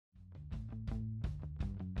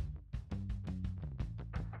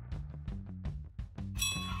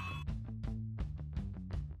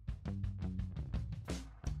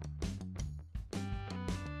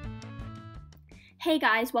Hey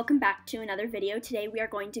guys, welcome back to another video. Today we are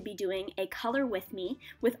going to be doing a color with me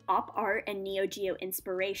with Op Art and Neo Geo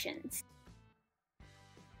inspirations.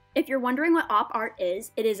 If you're wondering what Op Art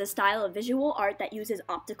is, it is a style of visual art that uses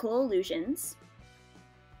optical illusions.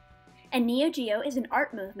 And Neo Geo is an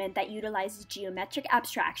art movement that utilizes geometric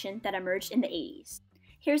abstraction that emerged in the 80s.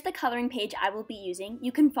 Here's the coloring page I will be using.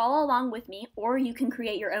 You can follow along with me or you can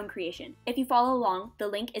create your own creation. If you follow along, the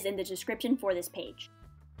link is in the description for this page.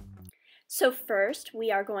 So first, we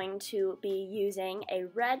are going to be using a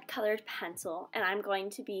red colored pencil, and I'm going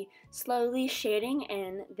to be slowly shading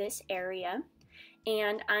in this area,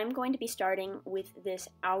 and I'm going to be starting with this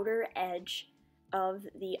outer edge of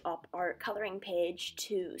the Op Art coloring page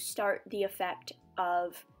to start the effect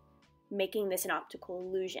of making this an optical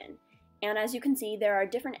illusion. And as you can see, there are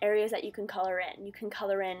different areas that you can color in. You can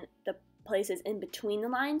color in the places in between the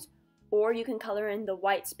lines, or you can color in the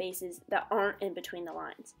white spaces that aren't in between the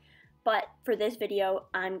lines. But for this video,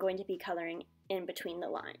 I'm going to be coloring in between the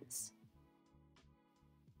lines.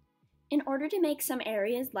 In order to make some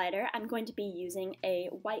areas lighter, I'm going to be using a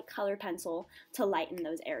white color pencil to lighten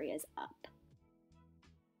those areas up.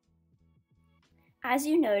 As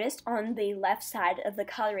you noticed on the left side of the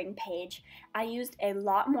coloring page, I used a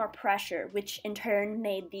lot more pressure, which in turn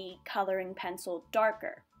made the coloring pencil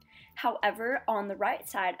darker. However, on the right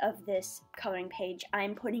side of this coloring page,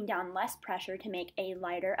 I'm putting down less pressure to make a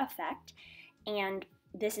lighter effect, and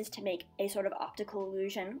this is to make a sort of optical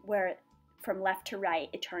illusion where from left to right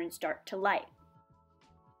it turns dark to light.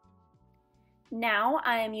 Now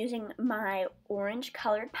I am using my orange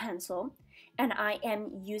colored pencil, and I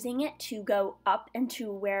am using it to go up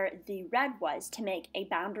into where the red was to make a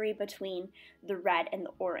boundary between the red and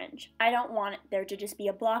the orange. I don't want there to just be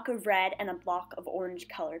a block of red and a block of orange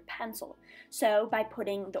colored pencil. So by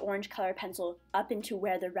putting the orange colored pencil up into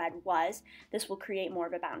where the red was, this will create more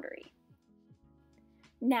of a boundary.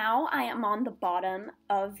 Now I am on the bottom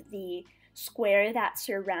of the square that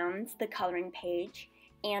surrounds the coloring page,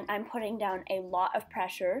 and I'm putting down a lot of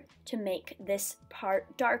pressure to make this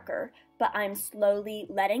part darker, but I'm slowly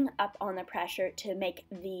letting up on the pressure to make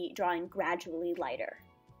the drawing gradually lighter.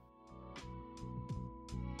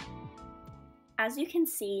 As you can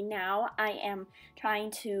see, now I am trying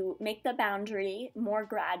to make the boundary more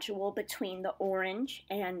gradual between the orange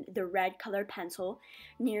and the red colored pencil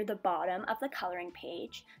near the bottom of the coloring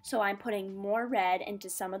page. So I'm putting more red into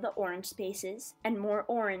some of the orange spaces and more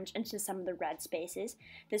orange into some of the red spaces.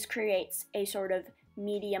 This creates a sort of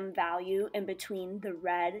medium value in between the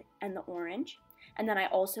red and the orange. And then I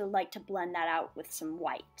also like to blend that out with some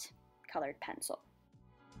white colored pencil.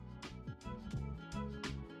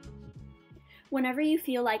 Whenever you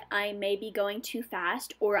feel like I may be going too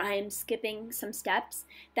fast or I am skipping some steps,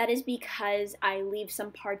 that is because I leave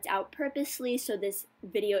some parts out purposely so this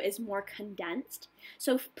video is more condensed.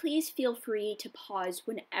 So please feel free to pause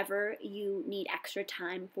whenever you need extra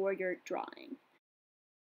time for your drawing.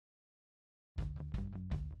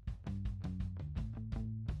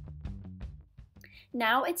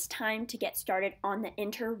 Now it's time to get started on the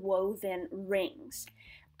interwoven rings.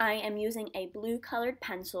 I am using a blue colored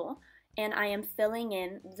pencil, and I am filling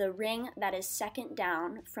in the ring that is second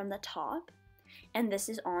down from the top, and this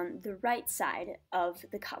is on the right side of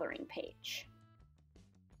the coloring page.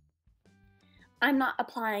 I'm not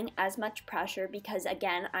applying as much pressure because,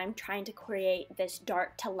 again, I'm trying to create this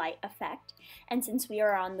dark to light effect, and since we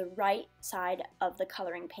are on the right side of the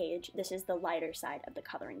coloring page, this is the lighter side of the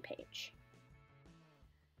coloring page.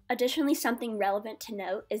 Additionally, something relevant to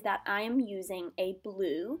note is that I am using a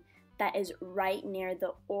blue that is right near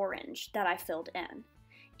the orange that I filled in.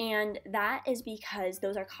 And that is because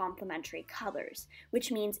those are complementary colors,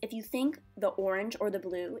 which means if you think the orange or the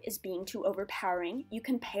blue is being too overpowering, you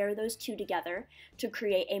can pair those two together to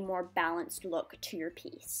create a more balanced look to your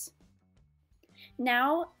piece.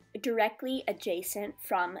 Now, directly adjacent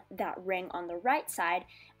from that ring on the right side,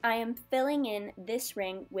 I am filling in this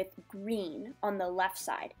ring with green on the left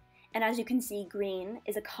side. And as you can see, green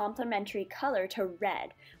is a complementary color to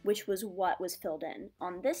red, which was what was filled in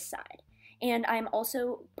on this side. And I'm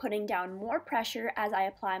also putting down more pressure as I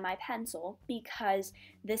apply my pencil because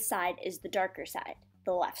this side is the darker side,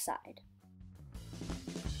 the left side.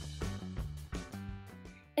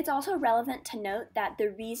 It's also relevant to note that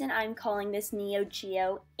the reason I'm calling this Neo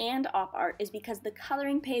Geo and Op Art is because the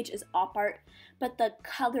coloring page is Op Art, but the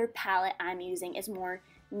color palette I'm using is more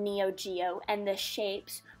Neo Geo, and the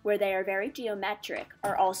shapes, where they are very geometric,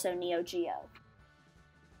 are also Neo Geo.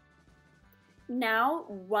 Now,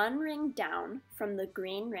 one ring down from the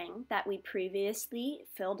green ring that we previously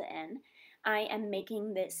filled in, I am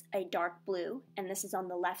making this a dark blue, and this is on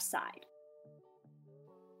the left side.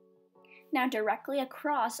 Now directly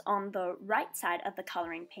across on the right side of the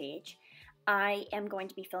coloring page, I am going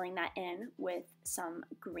to be filling that in with some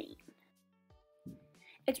green.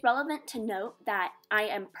 It's relevant to note that I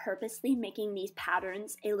am purposely making these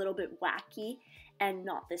patterns a little bit wacky and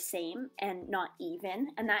not the same and not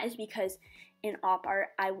even, and that is because in op art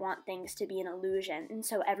I want things to be an illusion, and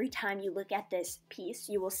so every time you look at this piece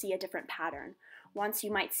you will see a different pattern. Once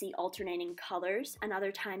you might see alternating colors,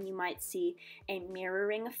 another time you might see a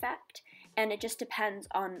mirroring effect, and it just depends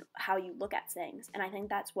on how you look at things, and I think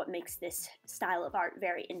that's what makes this style of art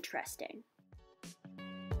very interesting.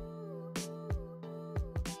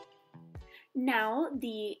 Now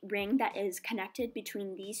the ring that is connected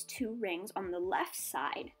between these two rings on the left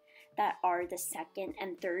side, that are the second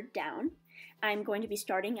and third down, I'm going to be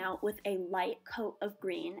starting out with a light coat of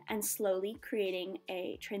green and slowly creating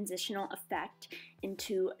a transitional effect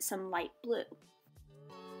into some light blue.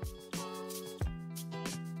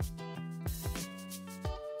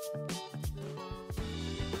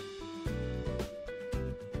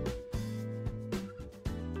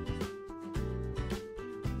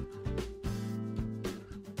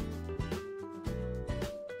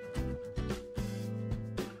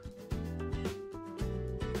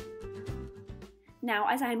 Now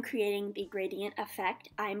as I'm creating the gradient effect,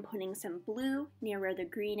 I'm putting some blue near where the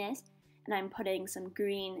green is, and I'm putting some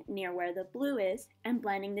green near where the blue is, and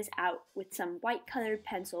blending this out with some white colored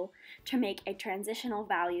pencil to make a transitional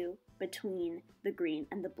value between the green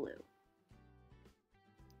and the blue.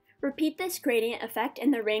 Repeat this gradient effect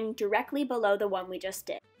in the ring directly below the one we just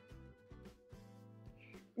did.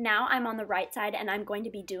 Now I'm on the right side and I'm going to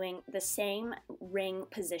be doing the same ring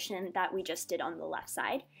position that we just did on the left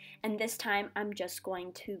side, and this time I'm just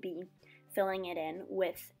going to be filling it in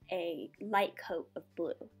with a light coat of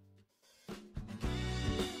blue.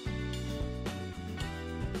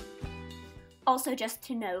 Also, just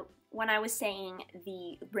to note, when I was saying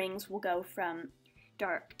the rings will go from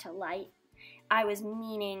dark to light, I was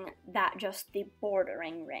meaning that just the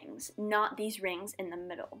bordering rings, not these rings in the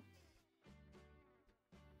middle.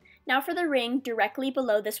 Now for the ring directly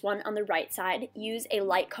below this one on the right side, use a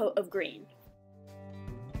light coat of green.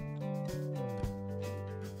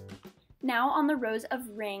 Now on the rows of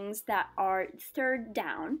rings that are third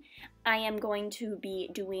down, I am going to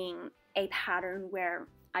be doing a pattern where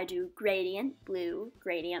I do gradient, blue,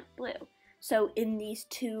 gradient, blue. So in these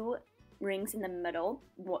two rings in the middle,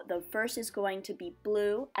 the first is going to be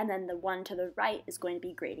blue, and then the one to the right is going to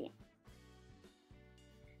be gradient.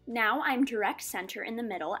 Now I'm direct center in the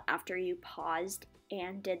middle after you paused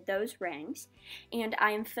and did those rings, and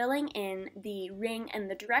I'm filling in the ring in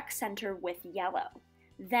the direct center with yellow.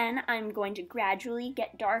 Then I'm going to gradually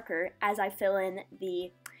get darker as I fill in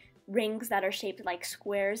the rings that are shaped like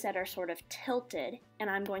squares that are sort of tilted, and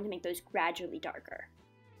I'm going to make those gradually darker.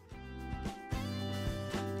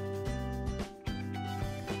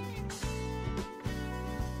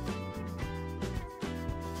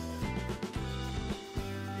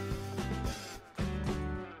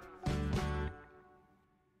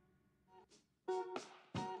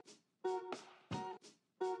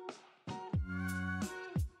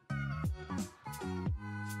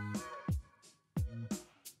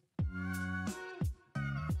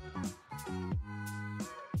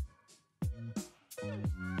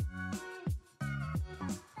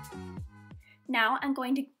 Now I'm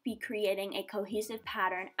going to be creating a cohesive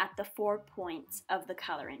pattern at the 4 points of the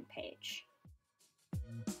coloring page.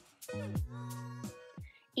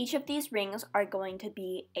 Each of these rings are going to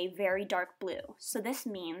be a very dark blue, so this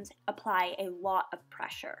means apply a lot of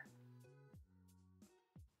pressure.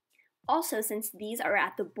 Also, since these are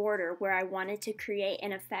at the border where I wanted to create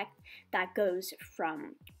an effect that goes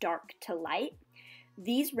from dark to light,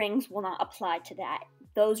 these rings will not apply to that.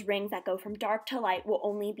 Those rings that go from dark to light will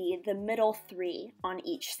only be the middle 3 on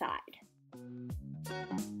each side.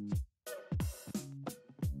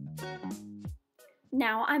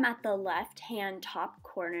 Now I'm at the left-hand top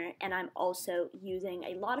corner, and I'm also using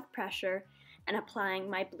a lot of pressure and applying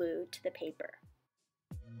my blue to the paper.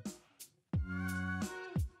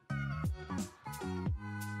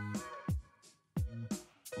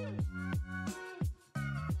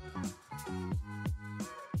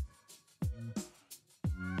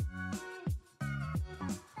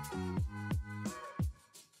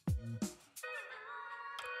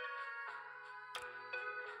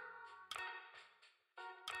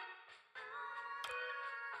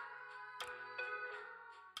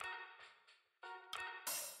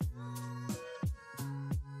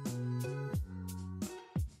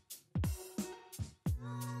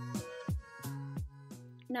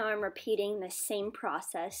 Now I'm repeating the same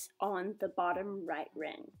process on the bottom right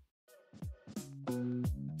ring.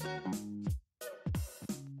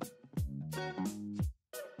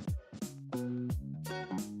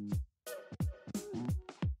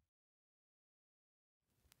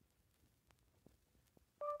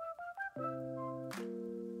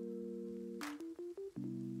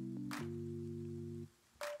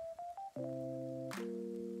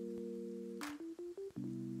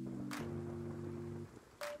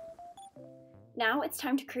 Now it's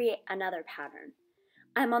time to create another pattern.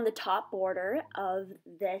 I'm on the top border of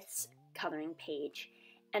this coloring page,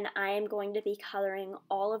 and I am going to be coloring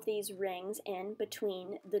all of these rings in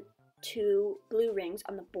between the two blue rings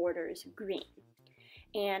on the borders green.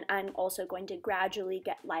 And I'm also going to gradually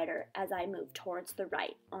get lighter as I move towards the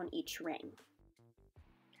right on each ring.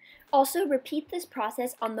 Also repeat this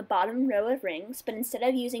process on the bottom row of rings, but instead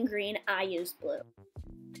of using green, I used blue.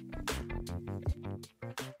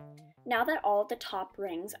 Now that all of the top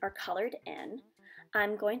rings are colored in,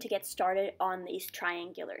 I'm going to get started on these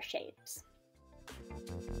triangular shapes.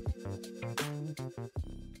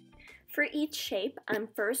 For each shape, I'm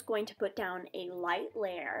first going to put down a light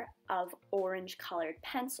layer of orange colored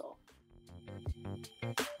pencil.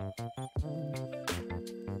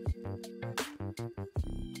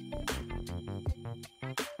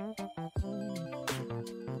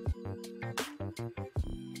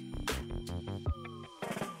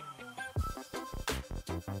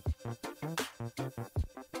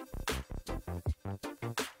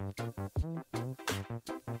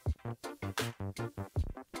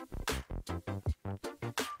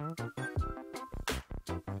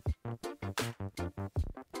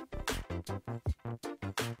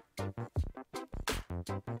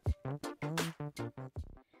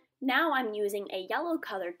 Now I'm using a yellow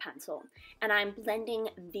colored pencil, and I'm blending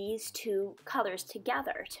these two colors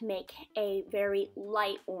together to make a very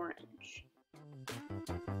light orange.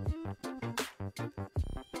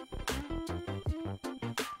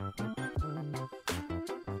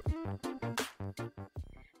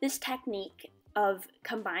 This technique of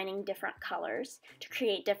combining different colors to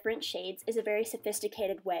create different shades is a very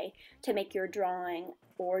sophisticated way to make your drawing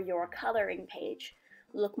or your coloring page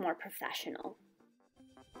look more professional.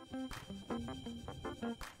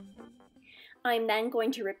 I'm then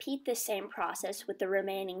going to repeat the same process with the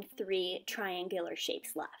remaining 3 triangular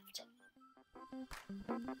shapes left.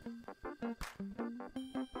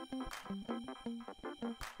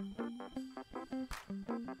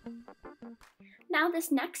 Now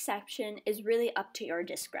this next section is really up to your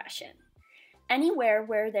discretion. Anywhere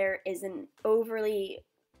where there is an overly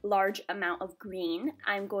large amount of green,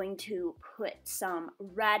 I'm going to put some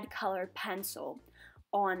red colored pencil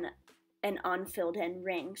on an unfilled in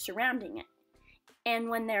ring surrounding it. And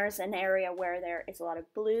when there's an area where there is a lot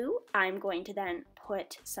of blue, I'm going to then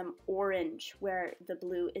put some orange where the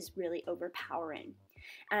blue is really overpowering.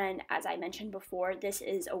 And as I mentioned before, this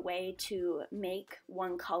is a way to make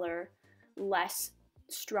one color less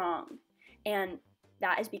strong. And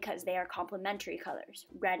that is because they are complementary colors,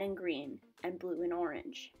 red and green and blue and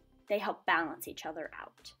orange. They help balance each other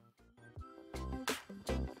out.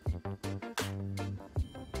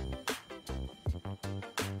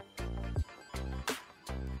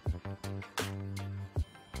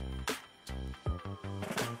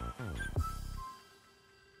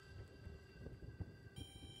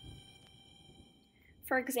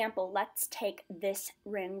 For example, let's take this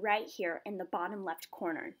ring right here in the bottom left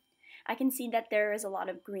corner. I can see that there is a lot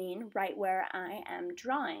of green right where I am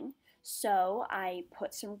drawing, so I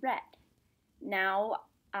put some red. Now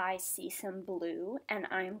I see some blue, and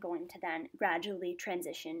I am going to then gradually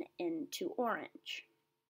transition into orange.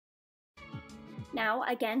 Now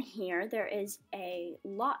again here there is a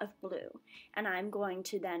lot of blue, and I'm going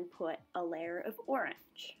to then put a layer of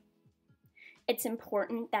orange. It's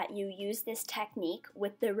important that you use this technique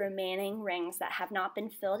with the remaining rings that have not been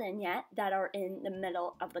filled in yet that are in the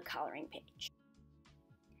middle of the coloring page.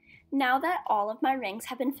 Now that all of my rings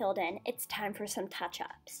have been filled in, it's time for some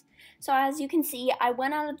touch-ups. So as you can see, I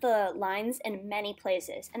went out of the lines in many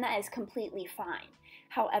places, and that is completely fine.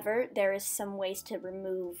 However, there is some ways to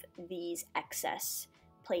remove these excess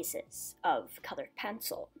places of colored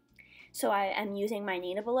pencil. So I am using my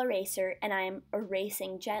Kneadable eraser, and I am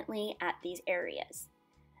erasing gently at these areas.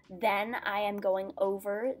 Then I am going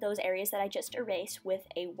over those areas that I just erased with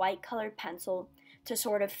a white colored pencil to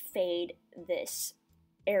sort of fade this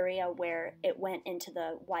area where it went into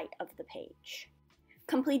the white of the page.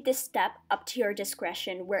 Complete this step up to your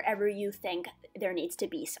discretion wherever you think there needs to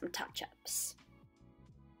be some touch-ups.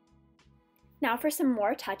 Now for some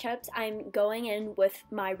more touch-ups, I'm going in with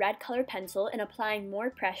my red colored pencil and applying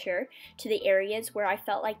more pressure to the areas where I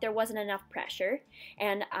felt like there wasn't enough pressure.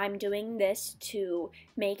 And I'm doing this to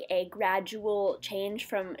make a gradual change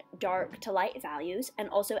from dark to light values and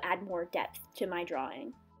also add more depth to my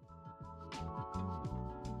drawing.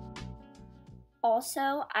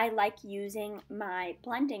 Also, I like using my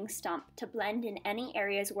blending stump to blend in any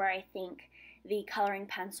areas where I think the coloring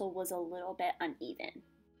pencil was a little bit uneven.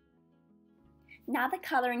 Now the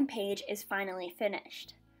coloring page is finally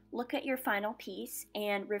finished. Look at your final piece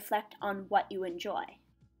and reflect on what you enjoy.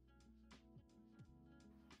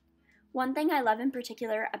 One thing I love in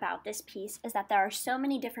particular about this piece is that there are so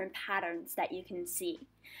many different patterns that you can see.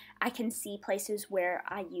 I can see places where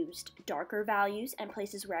I used darker values and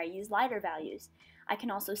places where I used lighter values. I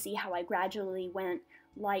can also see how I gradually went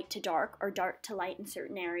light to dark or dark to light in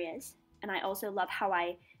certain areas. And I also love how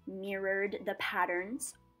I mirrored the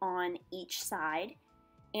patterns on each side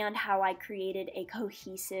and how I created a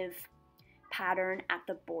cohesive pattern at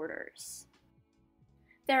the borders.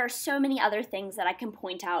 There are so many other things that I can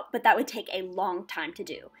point out, but that would take a long time to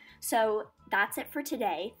do. So that's it for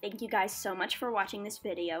today. Thank you guys so much for watching this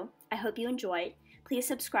video. I hope you enjoyed. Please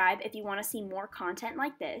subscribe if you want to see more content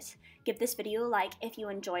like this. Give this video a like if you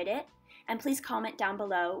enjoyed it. And please comment down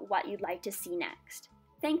below what you'd like to see next.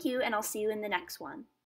 Thank you, and I'll see you in the next one.